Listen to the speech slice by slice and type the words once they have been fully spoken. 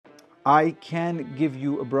I can give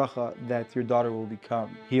you a bracha that your daughter will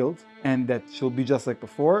become healed and that she'll be just like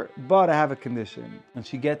before, but I have a condition. When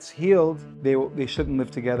she gets healed, they shouldn't live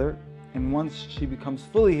together. And once she becomes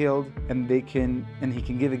fully healed and he can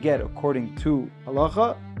give a get according to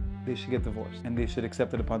halacha, they should get divorced and they should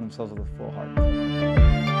accept it upon themselves with a full heart.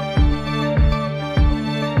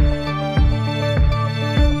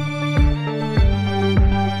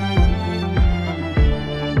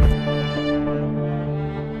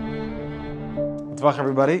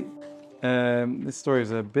 Everybody. This story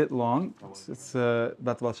is a bit long. It's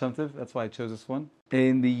about the Baal Shem Tov. That's why I chose this one.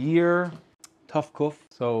 In the year Tuf Kuf,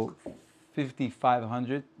 so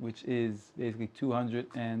 5500, which is basically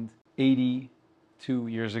 282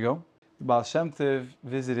 years ago, the Baal Shem Tov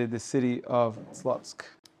visited the city of Slutsk,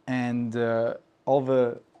 and all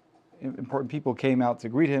the important people came out to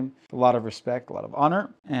greet him. A lot of respect, a lot of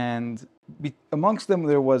honor, and amongst them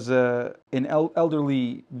there was an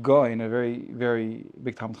elderly guy, a very, very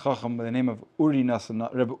big Talmid Chacham by the name of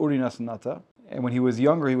Rebbe Uri Nasanata. And when he was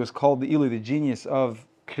younger, he was called the Eli, the genius of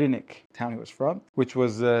Krinik, town he was from, which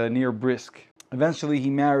was near Brisk. Eventually, he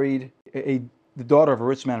married the daughter of a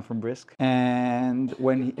rich man from Brisk, and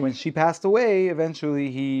when she passed away, eventually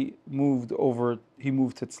he moved to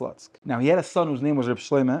Slutsk. Now he had a son whose name was Reb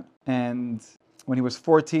Shloimeh, and when he was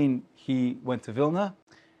 14, he went to Vilna.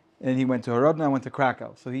 And he went to Horodna and went to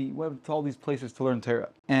Krakow. So he went to all these places to learn Torah.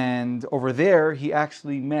 And over there, he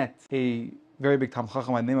actually met a very big Talmid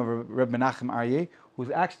Chacham by the name of Reb Menachem Aryeh, who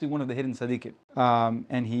was actually one of the hidden tzaddikim.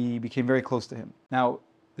 And he became very close to him. Now,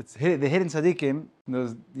 the hidden tzaddikim,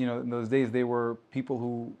 in those days, they were people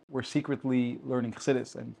who were secretly learning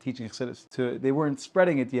Chassidus and teaching Chassidus. They weren't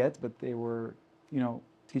spreading it yet, but they were,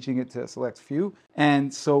 teaching it to a select few.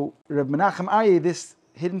 And so Reb Menachem Aryeh, this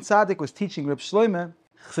hidden tzaddik, was teaching Reb Shloimeh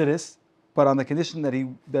Chassidus, but on the condition that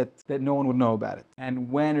no one would know about it.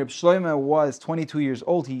 And when Reb Shloimeh was 22 years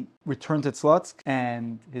old, he returned to Slutsk,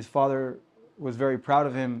 and his father was very proud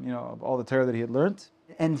of him, of all the Torah that he had learned.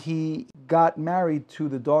 And he got married to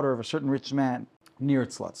the daughter of a certain rich man near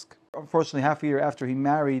Slutsk. Unfortunately, half a year after he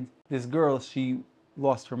married this girl, she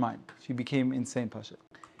lost her mind. She became insane, Pasha.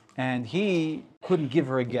 And he couldn't give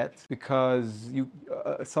her a get because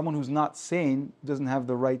someone who's not sane, doesn't have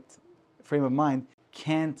the right frame of mind,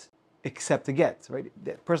 can't accept a get, right?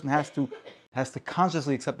 That person has to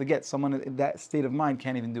consciously accept the get. Someone in that state of mind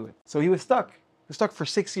can't even do it. So he was stuck. He was stuck for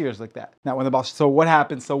 6 years like that. Now, so what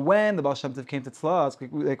happened? So when the Baal Shem Tov came to Tzlaz,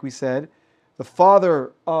 like we said, the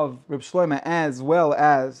father of Reb Shloimeh, as well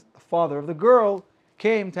as the father of the girl,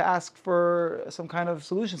 came to ask for some kind of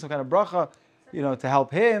solution, some kind of bracha, to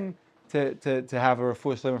help him to have a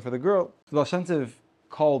refuah shleima for the girl. The Baal Shem Tov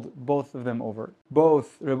called both of them over,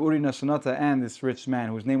 both Rebbe Uri Nasanata and this rich man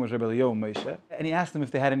whose name was Rebbe Eliyahu Moshe, and he asked them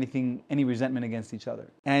if they had any resentment against each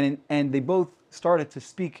other. And they both started to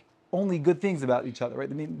speak only good things about each other, right?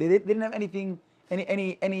 I mean, they didn't have any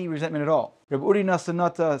resentment at all. Rebbe Uri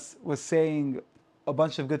Nasanata was saying a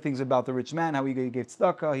bunch of good things about the rich man, how he gave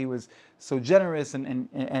tzedakah, he was so generous,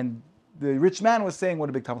 and the rich man was saying what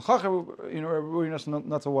a big Talmid Chacham,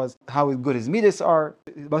 was, how good his midas are.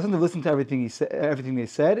 Baal Shem Tov listened to everything they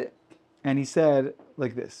said, and he said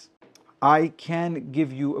like this: I can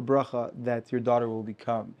give you a bracha that your daughter will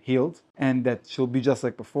become healed and that she'll be just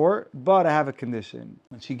like before, but I have a condition.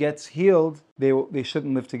 When she gets healed, they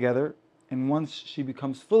shouldn't live together. And once she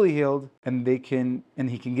becomes fully healed, and he can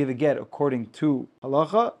give a get according to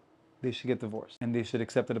halacha, they should get divorced, and they should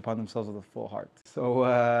accept it upon themselves with a full heart. So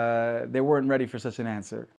they weren't ready for such an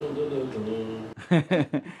answer. And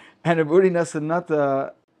Rebbe Uri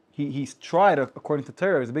Nasanata, he tried according to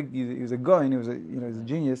Torah. He was a guy, and he was a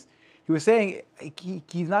genius. He was saying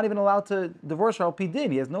he's not even allowed to divorce her al pi din.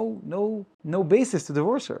 He has no basis to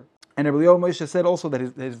divorce her. And Rebbe Eliyahu Moshe said also that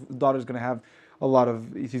his daughter's going to have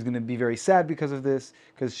she's going to be very sad because of this,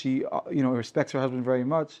 because she respects her husband very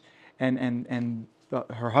much, and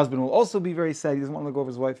her husband will also be very sad. He doesn't want to let go of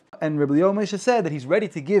his wife. And Rebbe Eliyahu Moshe said that he's ready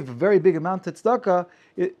to give a very big amount to tzedakah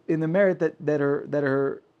in the merit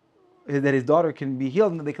that his daughter can be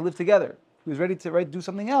healed and that they can live together. He was ready to do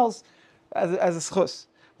something else as a schus.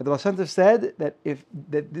 But the Baal Shem Tov said that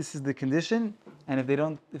this is the condition, and if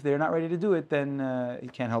they're not ready to do it, then he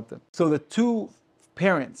can't help them. So the two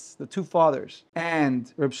parents, the two fathers,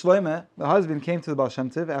 and Reb Shloimeh, the husband, came to the Baal Shem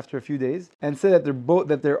Tov after a few days and said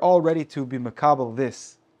that they're all ready to be makabel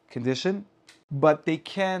this condition, but they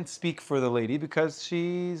can't speak for the lady because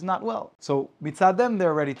she's not well. So mitzad them,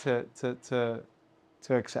 they're ready to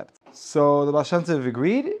accept. So the Baal Shem Tov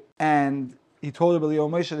agreed, and he told Rebbe Eliyahu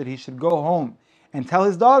Moshe that he should go home and tell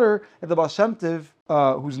his daughter that the Baal Shem Tov,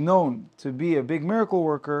 who's known to be a big miracle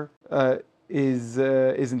worker, is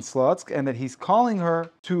in Slotsk, and that he's calling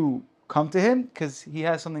her to come to him because he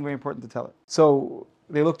has something very important to tell her. So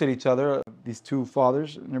they looked at each other, these two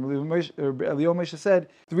fathers. And Eliyahu Moshe said,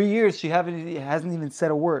 3 years she hasn't even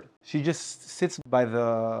said a word. She just sits by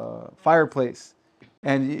the fireplace,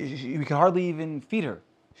 and we can hardly even feed her.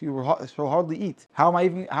 She'll hardly eat. How am I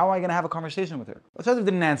going to have a conversation with her? Baal Shem Tov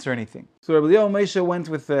didn't answer anything. So Rabbi Eliyahu Moshe went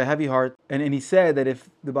with a heavy heart, and he said that if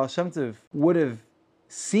the Baal Shem Tov would have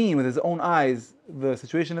seen with his own eyes the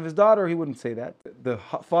situation of his daughter, he wouldn't say that. The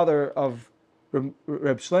father of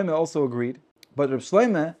Reb Shlomo also agreed, but Reb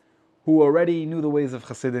Shlomo, who already knew the ways of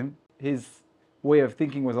Chassidim, his way of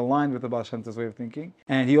thinking was aligned with the Baal Shem Tov's way of thinking,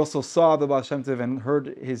 and he also saw the Baal Shem Tov and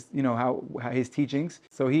heard his, how his teachings.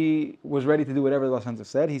 So he was ready to do whatever the Baal Shem Tov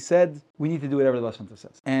said. He said, "We need to do whatever the Baal Shem Tov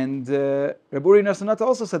says." And Reb Uri Nasanata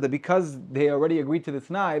also said that because they already agreed to the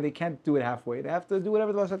T'nai, they can't do it halfway. They have to do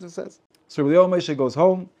whatever the Baal Shem Tov says. So Rabbi Eliyahu Moshe goes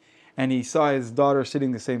home, and he saw his daughter sitting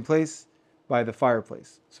in the same place by the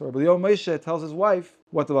fireplace. So Rabbi Eliyahu Moshe tells his wife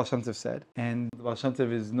what the Baal Shem Tov said, and the Baal Shem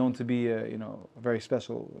Tov is known to be a very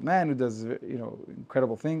special man who does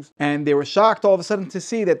incredible things. And they were shocked all of a sudden to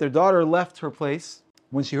see that their daughter left her place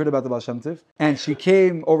when she heard about the Baal Shem Tov, and she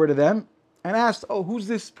came over to them and asked, "Oh, who's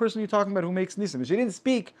this person you're talking about who makes nisim?" And she didn't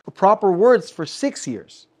speak proper words for 6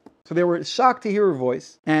 years. So they were shocked to hear her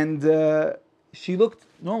voice, and she looked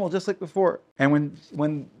normal just like before. And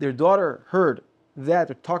when their daughter heard that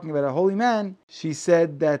they're talking about a holy man, she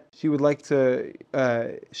said that she would like to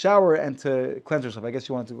shower and to cleanse herself. I guess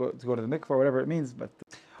she wanted to go to the mikvah or whatever it means. But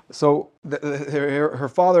so her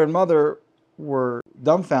father and mother were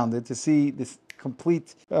dumbfounded to see this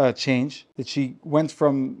complete change, that she went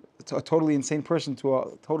from a totally insane person to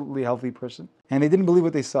a totally healthy person, and they didn't believe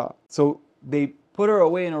what they saw. So they put her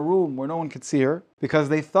away in a room where no one could see her, because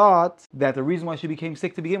they thought that the reason why she became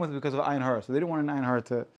sick to begin with was because of Ayin Hara. So they didn't want an Ayin Hara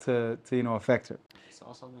to affect her.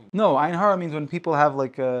 No, Ayin Hara means when people have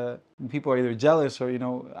when people are either jealous or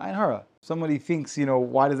Ayin Hara. Somebody thinks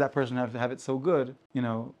why does that person have to have it so good?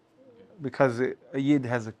 Because a Yid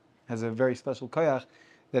has a very special koyach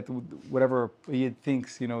that whatever a Yid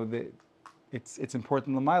thinks that it's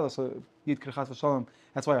important l'mayla. So Yid Chas v'Shalom.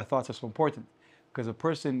 That's why our thoughts are so important, because a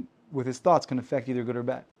person with his thoughts can affect either good or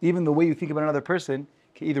bad. Even the way you think about another person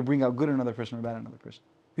can either bring out good in another person or bad in another person.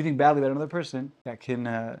 If you think badly about another person, that can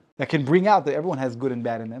bring out that everyone has good and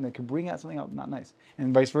bad in them. That can bring out something out not nice,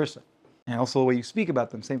 and vice versa. And also the way you speak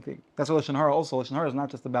about them, same thing. That's what Lashon Hara also. Lashon Hara is not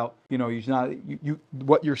just about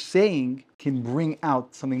what you're saying can bring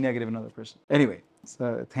out something negative in another person. Anyway, it's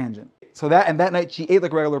a tangent. So that night she ate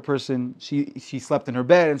like a regular person. She slept in her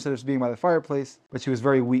bed instead of being by the fireplace, but she was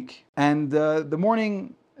very weak. And the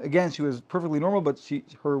morning, again, she was perfectly normal, but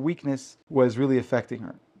her weakness was really affecting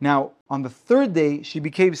her. Now, on the third day, she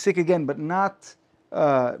became sick again, but not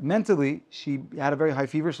mentally. She had a very high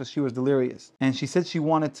fever, so she was delirious. And she said she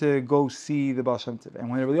wanted to go see the Baal Shem Tov. And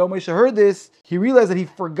when Rabbi Eliyahu Moshe heard this, he realized that he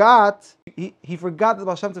forgot that the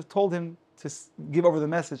Baal Shem Tov told him to give over the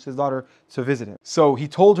message to his daughter to visit him. So he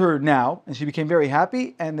told her now, and she became very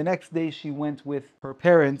happy. And the next day, she went with her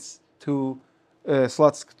parents to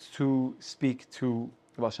Slotsk to speak to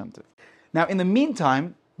the Baal Shem Tov. Now, in the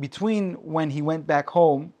meantime, between when he went back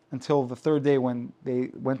home until the third day when they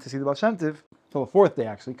went to see the Baal Shem Tov, until the fourth day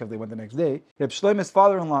actually, because they went the next day, Reb Shlomo's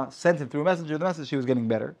father-in-law sent him through a messenger the message she was getting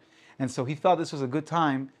better. And so he thought this was a good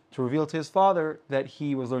time to reveal to his father that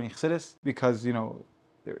he was learning Chassidus, because,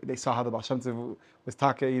 they saw how the Baal Shem Tov was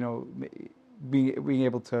being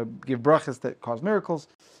able to give brachas that cause miracles.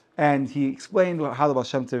 And he explained how the Baal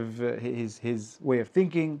Shem Tov, his way of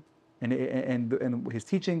thinking, and his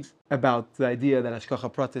teachings about the idea that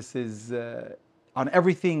Hashgacha Pratis is on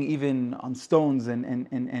everything, even on stones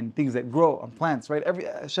and things that grow on plants, right?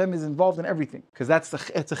 Hashem is involved in everything, because it's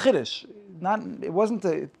a chiddush. It wasn't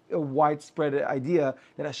a widespread idea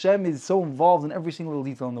that Hashem is so involved in every single little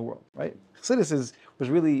detail in the world, right? Chassidus was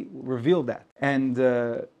really revealed that, and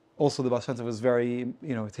also the Baal Shem Tov was very,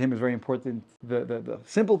 to him it was very important the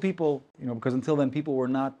simple people, because until then people were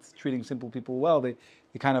not treating simple people well. There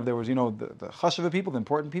was, the chashuva people, the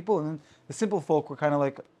important people, and then the simple folk were kind of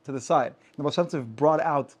like to the side. And the Baal Shem Tov brought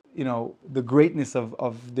out, the greatness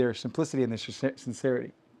of their simplicity and their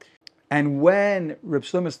sincerity. And when Reb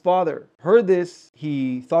Shlomo's father heard this,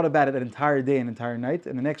 he thought about it an entire day, an entire night.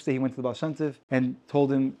 And the next day he went to the Baal Shem Tov and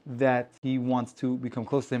told him that he wants to become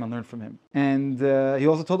close to him and learn from him. And he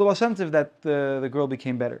also told the Baal Shem Tov that the girl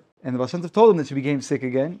became better. And the Baal Shem Tov told him that she became sick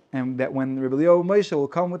again, and that when Rabbi Eliyahu Moshe will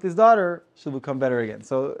come with his daughter, she'll become better again.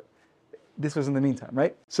 So this was in the meantime,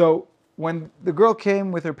 right? So when the girl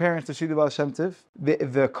came with her parents to see the Baal Shem Tov,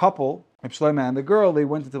 the couple, Reb Shlomo and the girl, they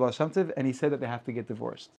went to the Baal Shem Tov, and he said that they have to get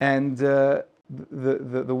divorced. And the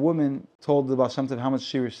woman told the Baal Shem Tov how much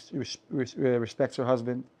she respects her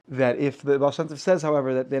husband. That if the Baal Shem Tov says,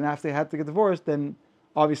 however, that then after they had to get divorced, then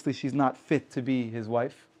obviously she's not fit to be his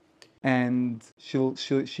wife. And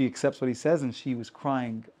she accepts what he says, and she was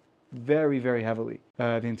crying very, very heavily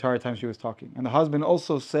the entire time she was talking. And the husband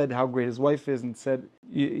also said how great his wife is, and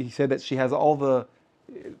he said that she has all the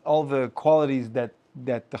qualities that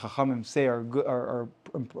the Chachamim say are good, are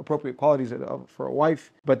appropriate qualities for a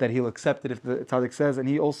wife, but that he'll accept it if the tzaddik says. And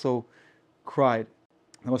he also cried.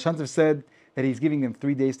 And Baal Shem Tov said that he's giving them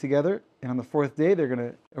 3 days together, and on the 4th day they're going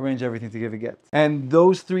to arrange everything to give a get. And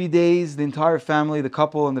those 3 days, the entire family, the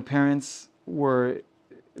couple and the parents, were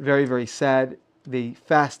very, very sad. They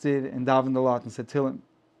fasted and davened a lot and said Tehillim.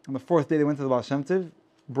 On the 4th day they went to the Baal Shem Tov,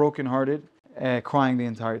 broken-hearted, crying the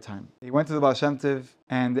entire time. They went to the Baal Shem Tov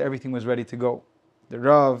and everything was ready to go. The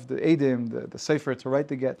Rav, the Eidim, the Sefer to write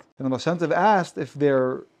the get. And the Baal Shem Tov asked if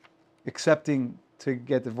they're accepting to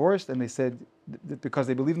get divorced, and they said that because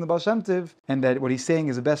they believe in the Baal Shem Tov and that what he's saying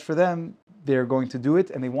is the best for them, they're going to do it,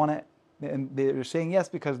 and they want it, and they're saying yes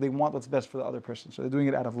because they want what's best for the other person. So they're doing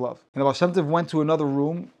it out of love. And the Baal Shem Tov went to another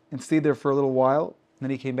room and stayed there for a little while, and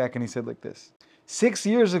then he came back and he said like this: 6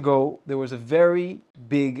 years ago, there was a very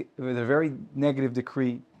negative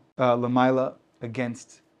decree, Lamaila,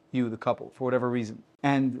 against you, the couple, for whatever reason.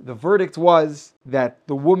 And the verdict was that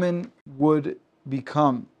the woman would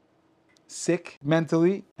become sick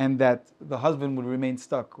mentally, and that the husband would remain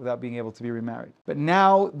stuck without being able to be remarried. But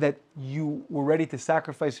now that you were ready to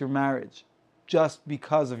sacrifice your marriage just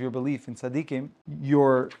because of your belief in tzaddikim,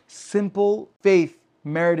 your simple faith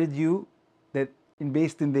merited you that in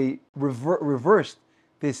based in they reversed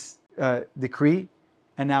this decree,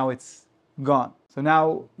 and now it's gone. So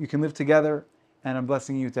now you can live together, and I'm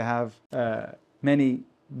blessing you to have many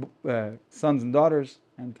sons and daughters,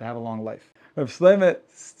 and to have a long life. Rav Shlomo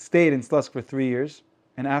stayed in Slutsk for 3 years,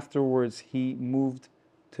 and afterwards he moved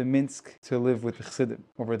to Minsk to live with the Chassidim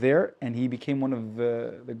over there, and he became one of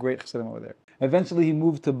the great Chassidim over there. Eventually he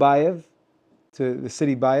moved to Bayev, to the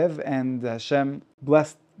city Bayev, and Hashem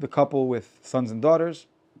blessed the couple with sons and daughters.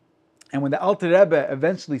 And when the Alter Rebbe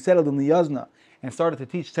eventually settled in Liyazna and started to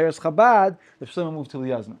teach Teres Chabad, Rav Shlomo moved to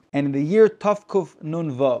Liyazna. And in the year Tavkuf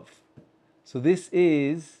Nun Vav, so this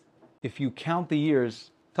is, if you count the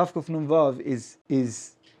years, Tavkuf Nun Vav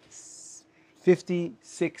is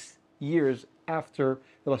 56 years after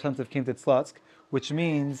the Baal Shem Tov came to Tzlatsk, which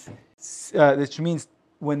means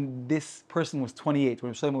when this person was 28,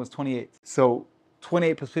 when Shlomo was 28. So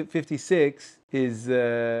 28 plus 56 is,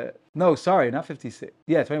 no, sorry, not 56.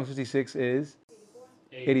 Yeah, 28 plus 56 is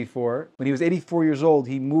 84. When he was 84 years old,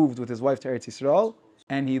 he moved with his wife to Eretz Yisrael,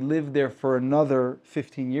 and he lived there for another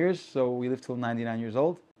 15 years. So we lived till 99 years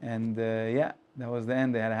old. And yeah, that was the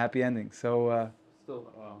end. They had a happy ending. So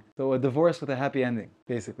so a divorce with a happy ending,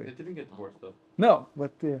 basically. They didn't get divorced though. No,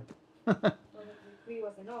 but yeah.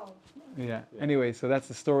 Yeah. Anyway, so that's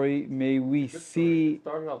the story. May we see. It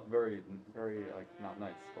started off very, very like not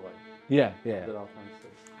nice, but like Yeah. ended off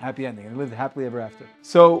nice. Happy ending, and lived happily ever after.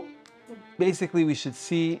 So basically, we should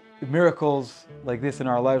see miracles like this in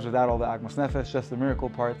our lives without all the Agmas Nefesh, just the miracle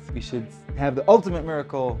parts. We should have the ultimate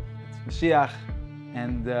miracle, it's Mashiach,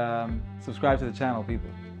 and subscribe to the channel, people.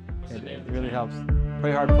 It really helps.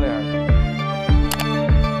 Pray hard, play hard.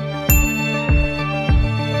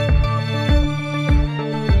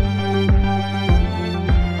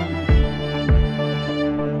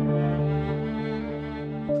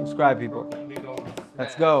 Subscribe, people.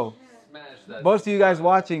 Let's go. Most of you guys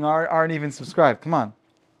watching aren't even subscribed. Come on.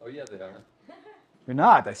 Oh yeah, they are. You're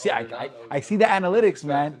not. I see. I see the analytics,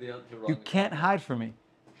 man. You can't hide from me,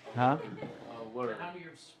 huh?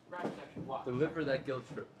 Deliver that guilt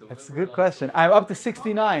trip. That's a good question. I'm up to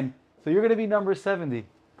 69, so you're gonna be number 70.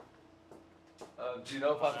 Do you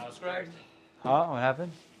know if I'm subscribed? Huh? What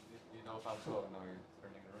happened? Do you know if I'm so? No, you're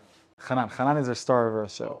turning it around. Hanan is our star of our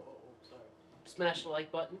show. Smash the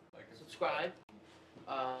like button, subscribe,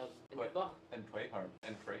 and good luck. And pray hard.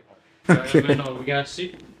 And pray hard. No, we got to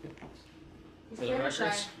see. For the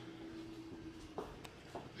records.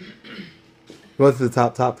 Go to the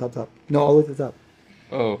top. No, all the way to the top.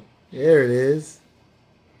 Oh. There it is.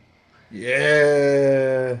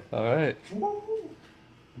 Yeah. All right.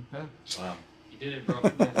 Okay. Wow. You did it, bro.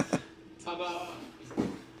 Ta-da.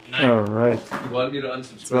 All right. You wanted me to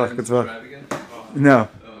unsubscribe and subscribe again? No.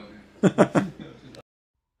 Oh, okay.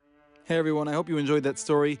 Hey everyone, I hope you enjoyed that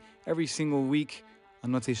story. Every single week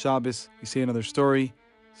on Motzei Shabbos, we say another story.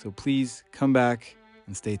 So please come back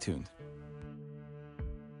and stay tuned.